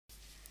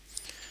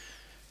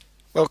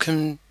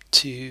Welcome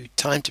to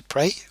Time to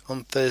Pray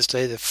on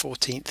Thursday the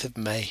 14th of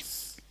May.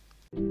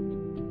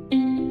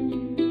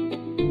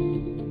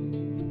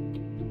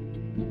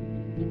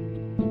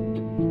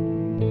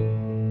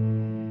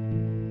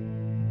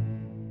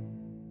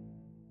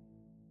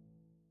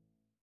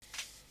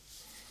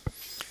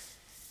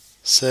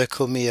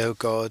 Circle me, O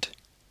God,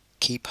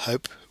 keep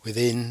hope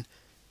within,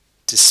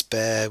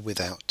 despair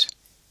without.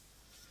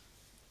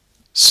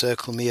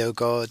 Circle me, O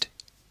God,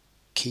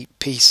 keep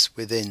peace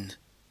within,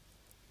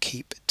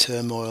 keep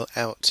turmoil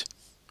out.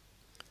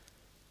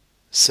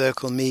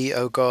 Circle me,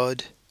 O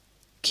God,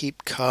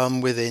 keep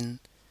calm within,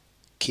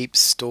 keep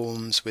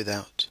storms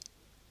without.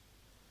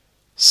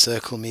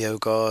 Circle me, O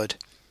God,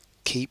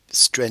 keep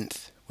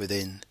strength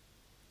within,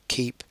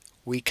 keep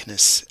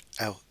weakness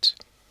out.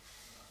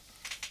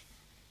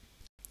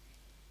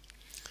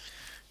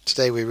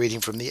 Today we're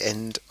reading from the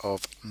end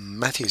of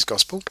Matthew's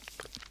Gospel.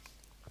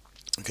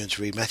 I'm going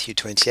to read Matthew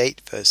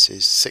 28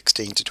 verses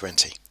 16 to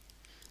 20.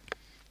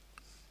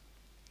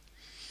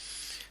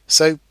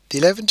 So the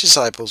 11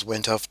 disciples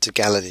went off to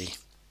Galilee,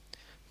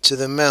 to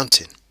the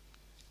mountain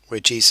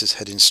where Jesus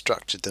had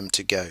instructed them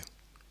to go.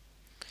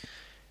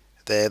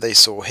 There they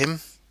saw him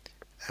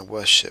and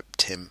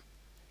worshipped him,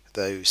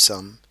 though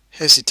some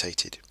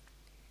hesitated.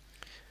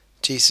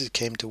 Jesus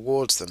came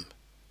towards them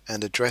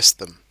and addressed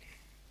them.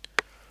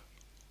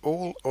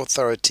 All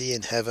authority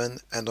in heaven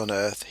and on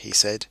earth, he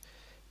said,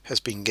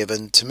 has been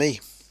given to me.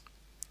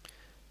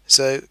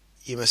 So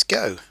you must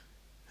go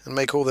and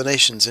make all the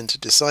nations into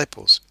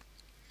disciples.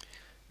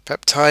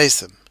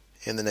 Baptize them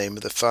in the name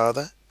of the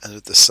Father and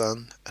of the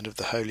Son and of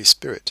the Holy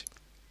Spirit.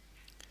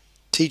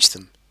 Teach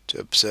them to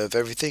observe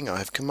everything I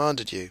have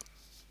commanded you.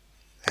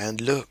 And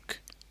look,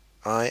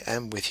 I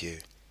am with you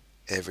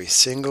every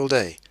single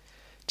day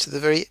to the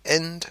very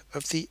end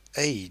of the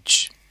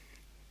age.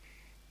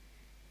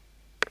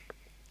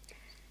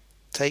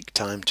 Take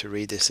time to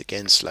read this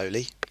again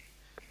slowly,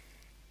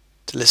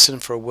 to listen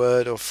for a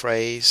word or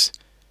phrase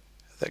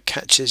that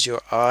catches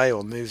your eye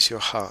or moves your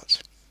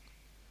heart.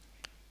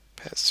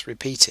 Perhaps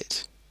repeat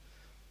it.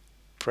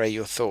 Pray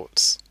your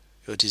thoughts,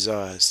 your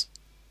desires,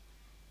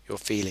 your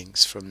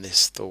feelings from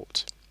this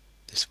thought,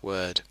 this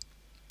word.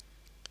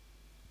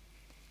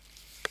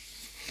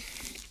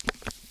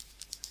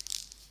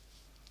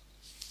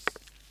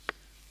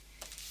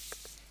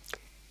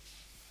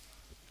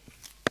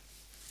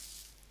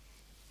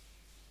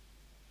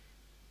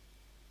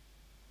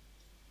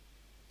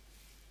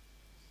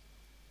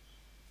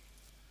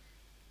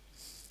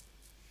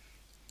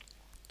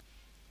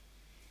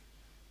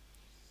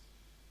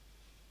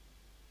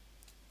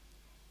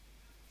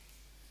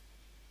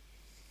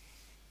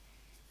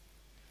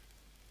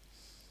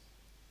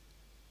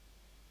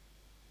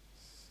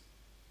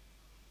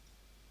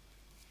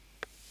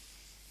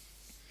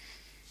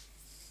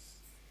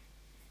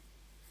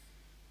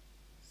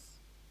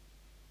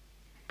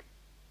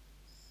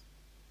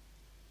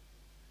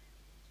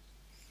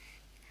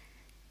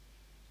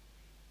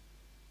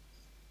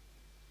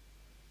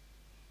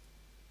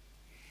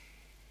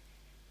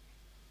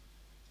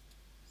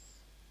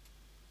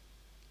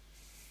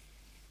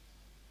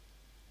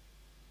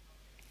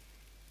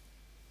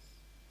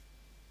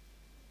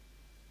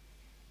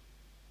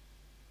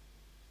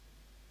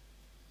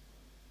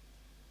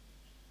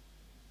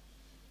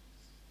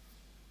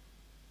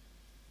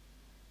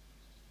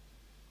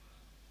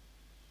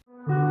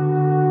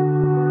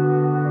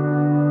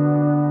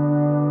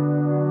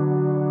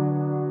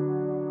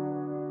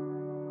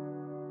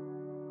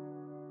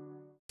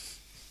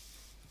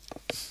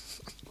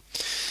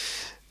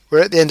 We're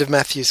at the end of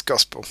Matthew's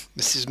Gospel.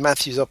 This is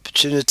Matthew's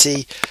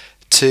opportunity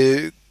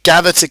to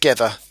gather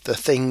together the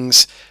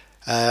things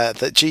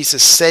that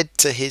Jesus said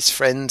to his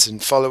friends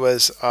and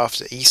followers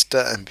after Easter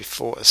and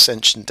before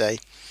Ascension Day,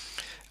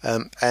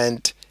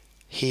 and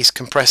he's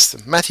compressed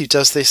them. Matthew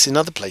does this in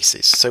other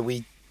places, so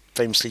we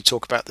famously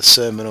talk about the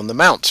Sermon on the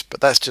Mount,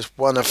 but that's just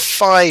one of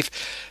 5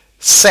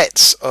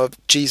 sets of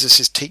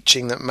Jesus'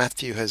 teaching that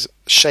Matthew has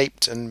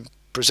shaped and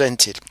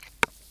presented.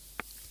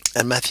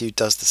 And Matthew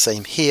does the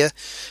same here.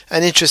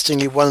 And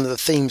interestingly, one of the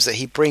themes that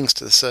he brings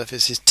to the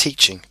surface is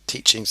teaching.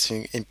 Teaching is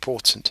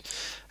important.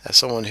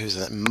 Someone who's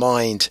a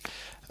mind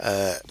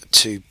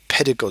to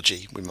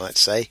pedagogy, we might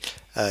say.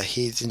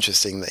 It's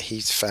interesting that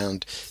he's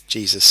found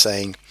Jesus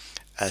saying,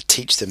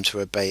 teach them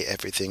to obey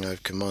everything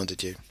I've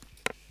commanded you.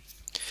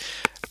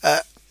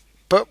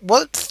 But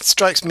what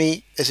strikes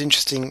me as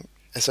interesting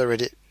as I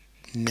read it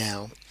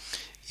now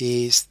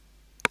is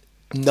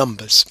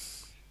numbers.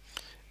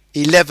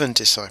 11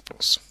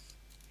 disciples.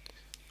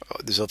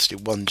 There's obviously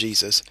one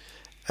Jesus,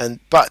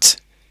 but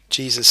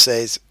Jesus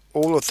says,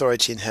 all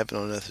authority in heaven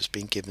and on earth has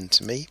been given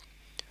to me.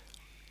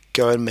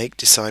 Go and make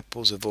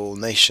disciples of all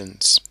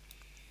nations.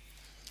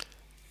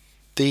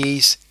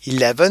 These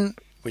 11,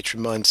 which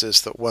reminds us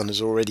that one has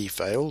already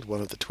failed,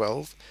 one of the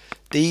 12,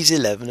 these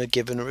 11 are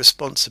given a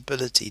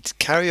responsibility to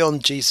carry on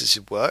Jesus'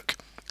 work.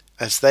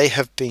 As they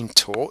have been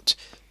taught,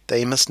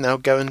 they must now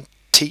go and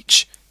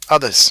teach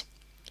others,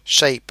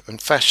 shape and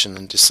fashion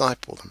and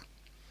disciple them.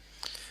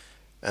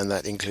 And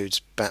that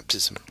includes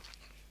baptism.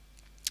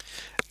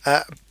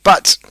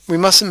 But we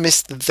mustn't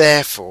miss the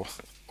therefore.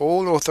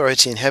 All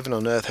authority in heaven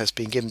and on earth has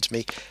been given to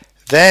me.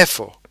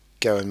 Therefore,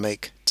 go and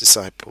make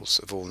disciples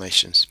of all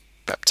nations,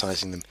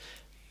 baptizing them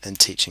and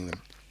teaching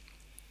them.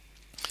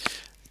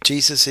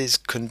 Jesus'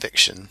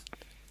 conviction,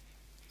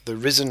 the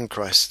risen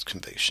Christ's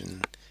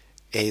conviction,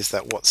 is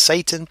that what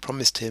Satan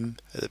promised him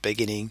at the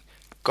beginning,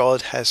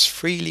 God has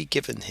freely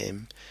given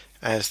him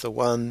as the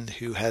one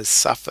who has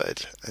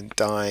suffered and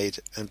died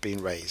and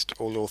been raised,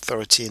 all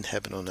authority in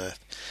heaven and on earth.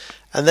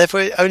 And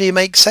therefore it only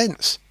makes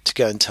sense to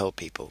go and tell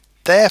people.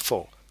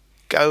 Therefore,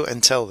 go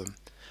and tell them.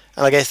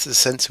 And I guess there's a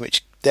sense in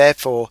which,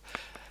 therefore,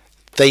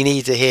 they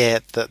need to hear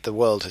that the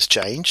world has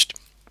changed,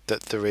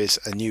 that there is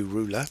a new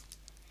ruler,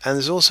 and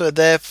there's also a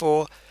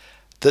therefore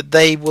that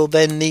they will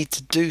then need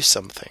to do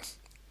something.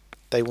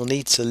 They will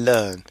need to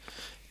learn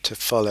to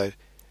follow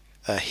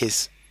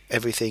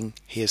everything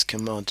he has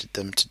commanded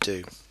them to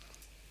do.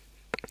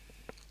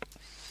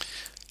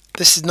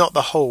 This is not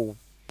the whole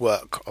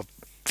work of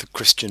the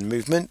Christian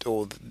movement,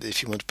 or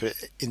if you want to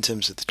put it in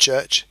terms of the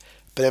church,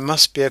 but it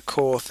must be a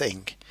core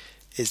thing,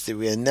 is that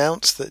we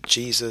announce that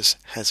Jesus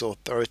has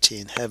authority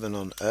in heaven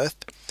and on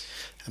earth,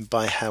 and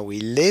by how we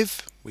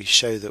live, we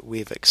show that we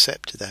have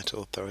accepted that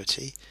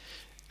authority,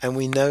 and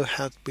we know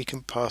how we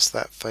can pass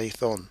that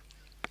faith on,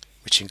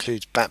 which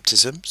includes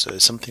baptism. So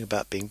there's something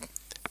about being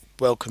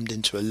welcomed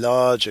into a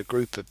larger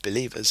group of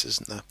believers,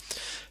 isn't there?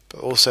 But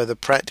also the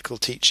practical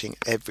teaching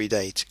every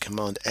day to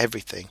command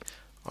everything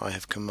I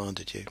have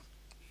commanded you.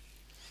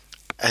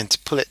 And to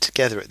pull it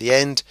together at the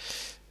end,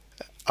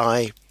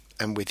 I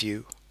am with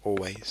you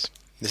always.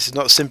 This is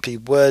not simply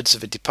words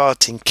of a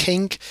departing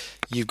king,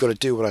 you've got to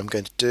do what I'm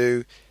going to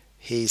do.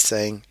 He's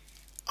saying,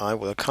 I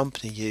will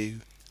accompany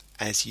you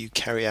as you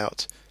carry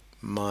out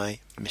my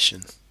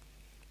mission.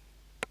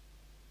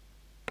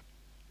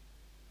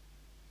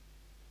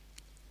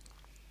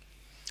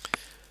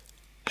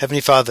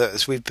 Heavenly Father,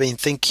 as we've been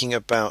thinking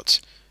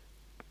about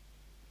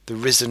the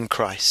risen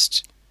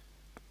Christ,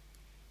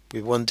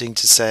 we're wanting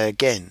to say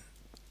again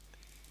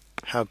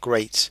how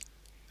great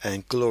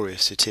and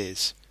glorious it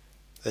is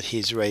that he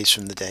is raised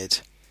from the dead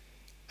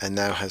and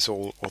now has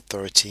all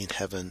authority in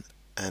heaven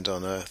and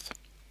on earth.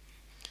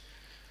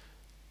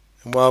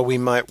 And while we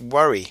might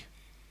worry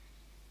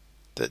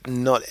that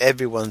not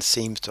everyone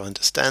seems to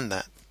understand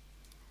that,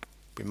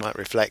 we might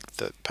reflect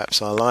that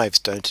perhaps our lives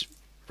don't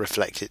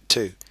reflect it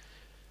too,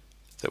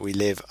 that we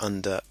live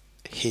under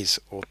his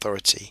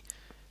authority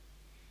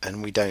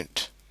and we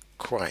don't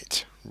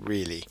quite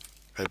really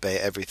obey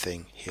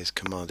everything he has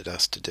commanded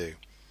us to do.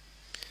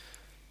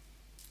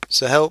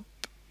 So help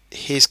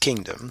his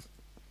kingdom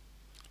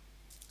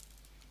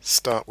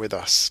start with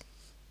us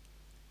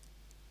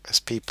as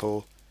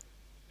people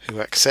who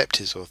accept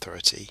his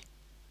authority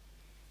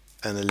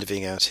and are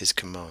living out his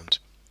command.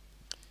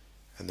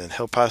 And then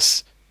help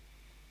us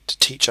to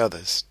teach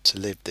others to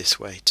live this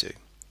way too.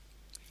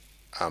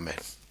 Amen.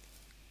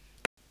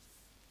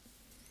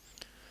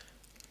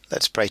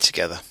 Let's pray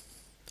together.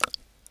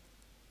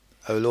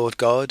 O Lord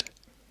God,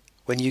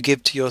 when you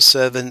give to your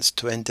servants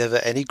to endeavour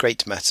any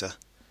great matter,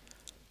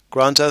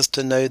 grant us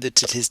to know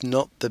that it is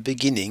not the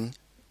beginning,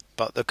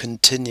 but the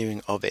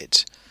continuing of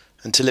it,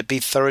 until it be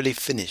thoroughly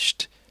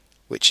finished,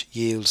 which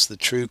yields the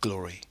true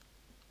glory.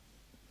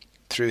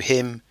 Through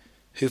him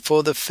who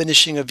for the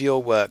finishing of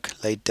your work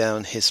laid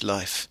down his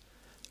life,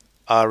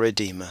 our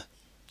Redeemer,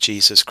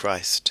 Jesus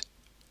Christ.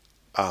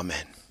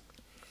 Amen.